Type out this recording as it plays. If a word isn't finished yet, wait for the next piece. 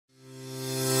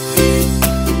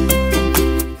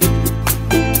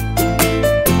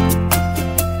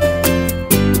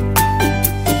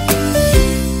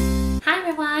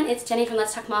Jenny from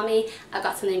Let's Talk Mommy. I've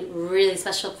got something really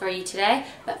special for you today.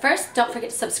 But first, don't forget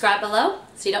to subscribe below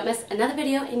so you don't miss another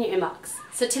video in your inbox.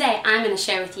 So today I'm going to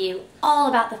share with you all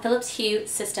about the Philips Hue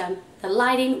system, the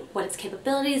lighting, what its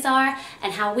capabilities are,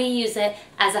 and how we use it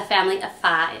as a family of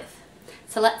 5.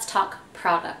 So let's talk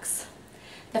products.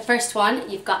 The first one,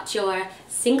 you've got your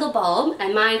single bulb,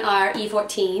 and mine are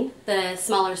E14, the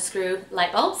smaller screw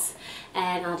light bulbs,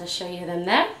 and I'll just show you them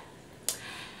there.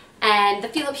 And the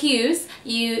Philips Hues,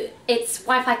 it's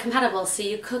Wi-Fi compatible, so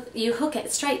you hook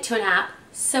it straight to an app.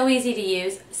 So easy to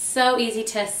use, so easy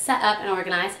to set up and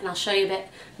organize, and I'll show you a bit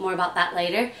more about that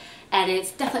later. And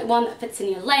it's definitely one that fits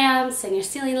in your lamps and your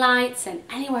ceiling lights and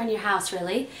anywhere in your house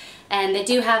really. And they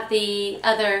do have the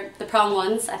prong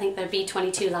ones, I think they're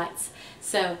B22 lights.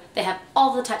 So they have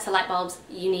all the types of light bulbs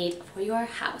you need for your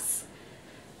house.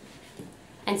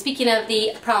 And speaking of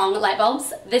the prong light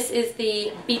bulbs, this is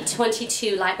the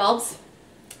B22 light bulbs,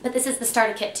 but this is the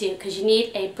starter kit too, because you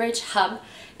need a bridge hub.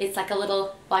 It's like a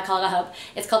little, well, I call it a hub.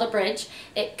 It's called a bridge.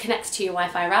 It connects to your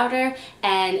Wi-Fi router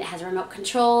and it has a remote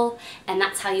control, and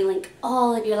that's how you link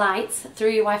all of your lights through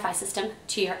your Wi-Fi system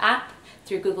to your app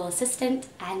through Google Assistant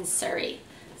and Siri.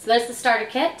 So there's the starter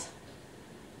kit.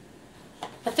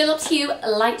 The Philips Hue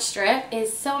light strip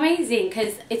is so amazing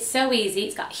because it's so easy.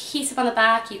 It's got adhesive on the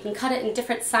back. You can cut it in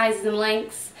different sizes and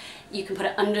lengths. You can put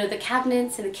it under the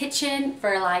cabinets in the kitchen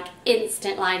for like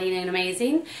instant lighting and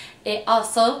amazing. It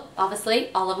also,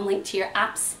 obviously, all of them link to your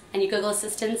apps and your Google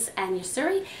Assistants and your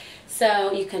Siri.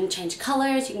 So you can change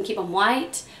colors, you can keep them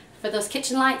white. For those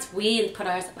kitchen lights, we put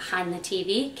ours behind the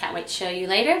TV. Can't wait to show you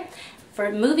later.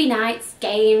 For movie nights,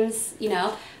 games, you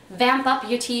know, vamp up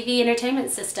your TV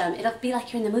entertainment system. It'll be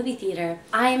like you're in the movie theater.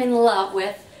 I am in love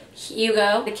with Hue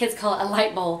Go. The kids call it a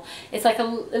light bowl. It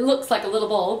looks like a little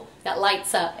bowl that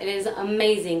lights up. It is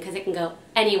amazing because it can go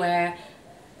anywhere,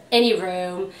 any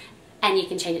room, and you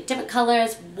can change it different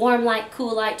colors, warm light,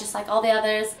 cool light, just like all the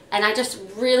others. And I just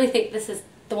really think this is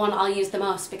the one I'll use the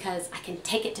most because I can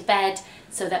take it to bed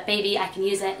so that baby, I can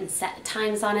use it and set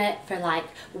times on it for like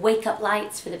wake up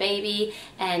lights for the baby,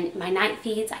 and my night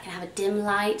feeds, I can have a dim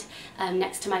light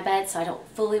next to my bed so I don't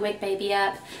fully wake baby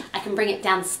up. I can bring it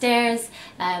downstairs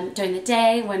during the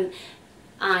day when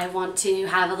I want to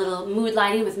have a little mood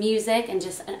lighting with music and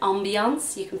just an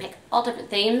ambiance. You can pick all different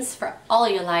themes for all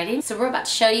your lighting. So we're about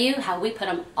to show you how we put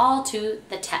them all to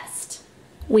the test.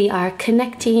 We are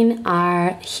connecting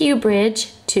our Hue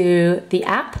bridge to the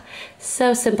app.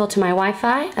 So simple to my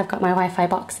Wi-Fi. I've got my Wi-Fi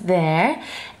box there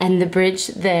and the bridge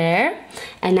there.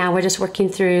 And now we're just working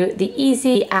through the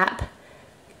easy app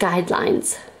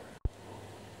guidelines.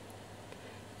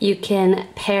 You can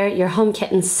pair your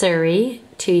HomeKit and Siri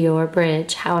to your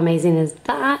bridge. How amazing is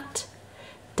that?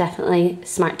 Definitely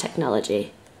smart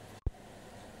technology.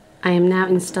 I am now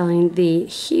installing the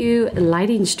Hue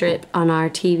lighting strip on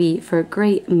our TV for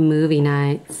great movie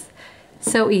nights.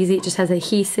 So easy, it just has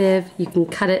adhesive. You can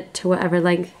cut it to whatever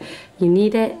length you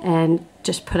need it and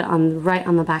just put it on right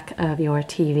on the back of your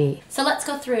TV. So let's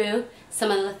go through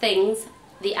some of the things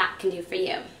the app can do for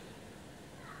you.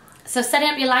 So setting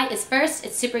up your light is first,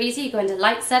 it's super easy. You go into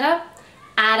light setup,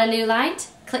 add a new light,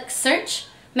 click search,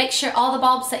 make sure all the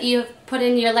bulbs that you've put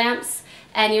in your lamps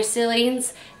and your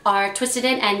ceilings are twisted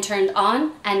in and turned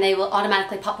on, and they will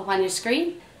automatically pop up on your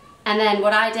screen. And then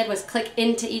what I did was click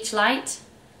into each light,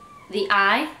 the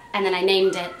eye, and then I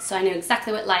named it so I knew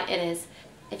exactly what light it is.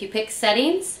 If you pick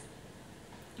settings,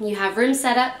 you have room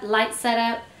setup, light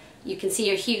setup, you can see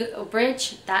your Hue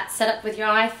bridge, that's set up with your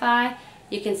Wi-Fi,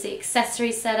 you can see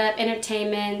accessory setup,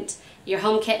 entertainment, your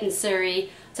HomeKit and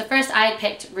Siri. So first I had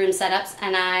picked room setups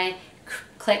and I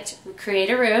clicked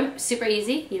create a room, super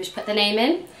easy, you just put the name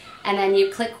in and then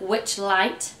you click which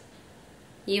light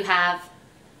you have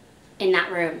in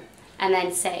that room and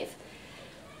then save.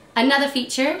 Another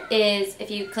feature is if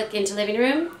you click into living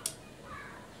room,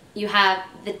 you have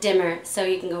the dimmer. So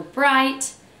you can go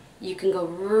bright, you can go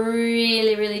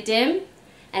really, really dim,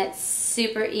 and it's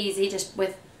super easy just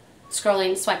with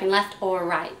scrolling, swiping left or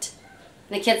right.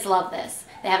 And the kids love this.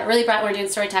 They have it really bright when we're doing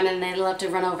story time, and they love to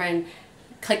run over and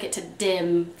click it to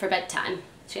dim for bedtime.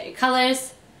 So you got your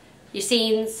colors, your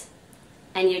scenes,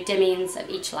 and your dimmings of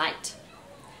each light.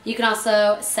 You can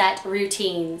also set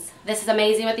routines. This is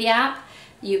amazing with the app.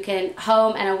 You can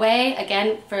home and away,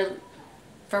 again, for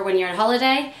when you're on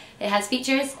holiday. It has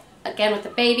features, again with the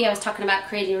baby, I was talking about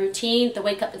creating a routine, the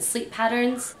wake up and sleep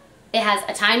patterns. It has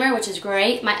a timer, which is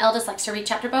great. My eldest likes to read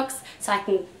chapter books, so I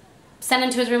can send him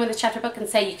to his room with his chapter book and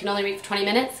say, you can only read for 20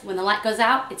 minutes. When the light goes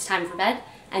out, it's time for bed,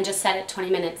 and just set it 20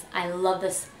 minutes. I love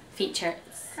this feature.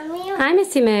 Hi,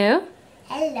 Missy Moo.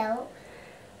 Hello.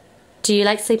 Do you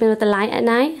like sleeping with the light at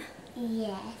night?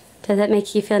 Yes. Does that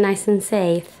make you feel nice and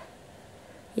safe?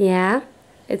 Yeah?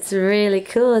 It's really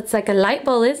cool. It's like a light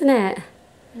bulb, isn't it?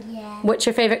 Yeah. What's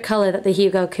your favorite color that the Hue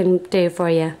Go can do for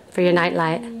you, for your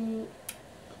nightlight?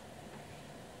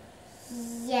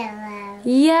 Yellow.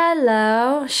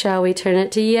 Yellow. Shall we turn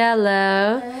it to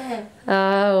yellow?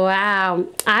 Oh, wow.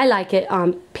 I like it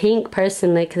on pink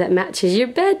personally because it matches your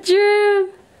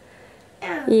bedroom.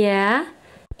 Oh. Yeah?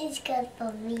 It's good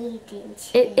for reading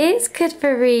too. It is good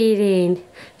for reading.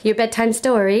 Your bedtime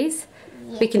stories?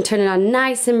 Yeah. We can turn it on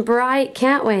nice and bright,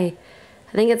 can't we?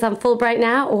 I think it's on full bright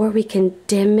now, or we can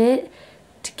dim it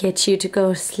to get you to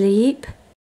go to sleep.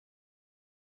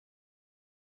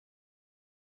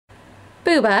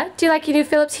 Booba, do you like your new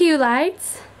Philips Hue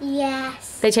lights?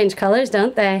 Yes. They change colors,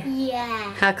 don't they?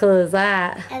 Yeah. How cool is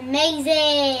that?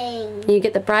 Amazing. You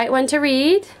get the bright one to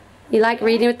read. You like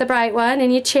reading with the bright one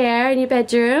in your chair in your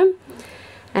bedroom.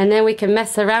 And then we can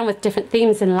mess around with different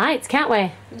themes and lights, can't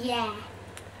we? Yeah.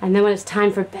 And then when it's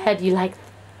time for bed, you like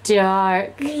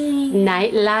dark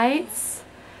night lights.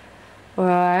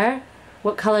 Or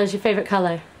what color is your favorite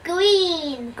color?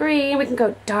 Green. Green. We can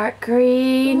go dark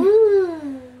green.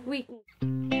 Ooh. We can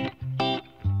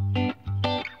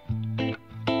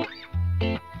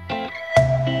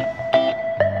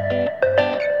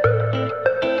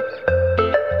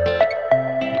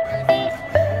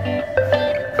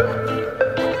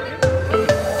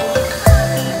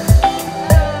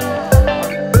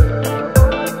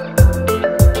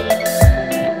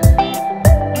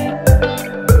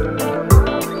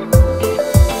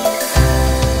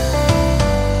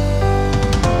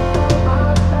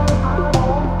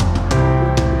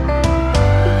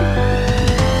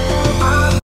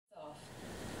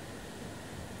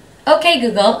Okay,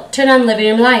 Google, turn on living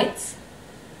room lights.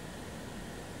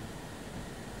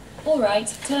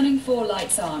 Alright, turning 4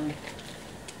 lights on.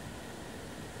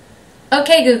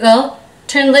 Okay, Google,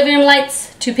 turn living room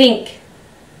lights to pink.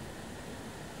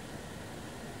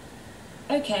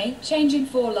 Okay, changing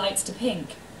 4 lights to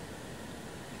pink.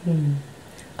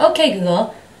 Okay,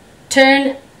 Google,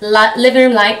 turn living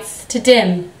room lights to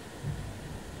dim.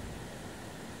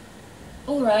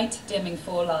 Alright, dimming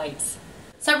 4 lights.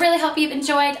 So I really hope you've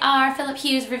enjoyed our Philips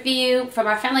Hue's review from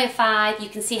our family of 5. You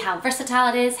can see how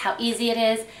versatile it is, how easy it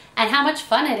is, and how much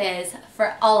fun it is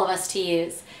for all of us to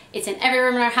use. It's in every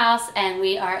room in our house and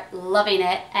we are loving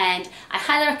it, and I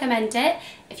highly recommend it.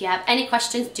 If you have any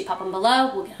questions, do pop them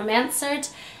below, we'll get them answered.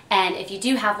 And if you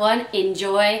do have one,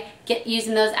 enjoy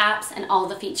using those apps and all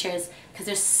the features, because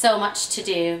there's so much to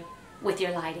do with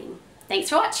your lighting. Thanks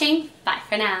for watching. Bye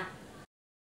for now.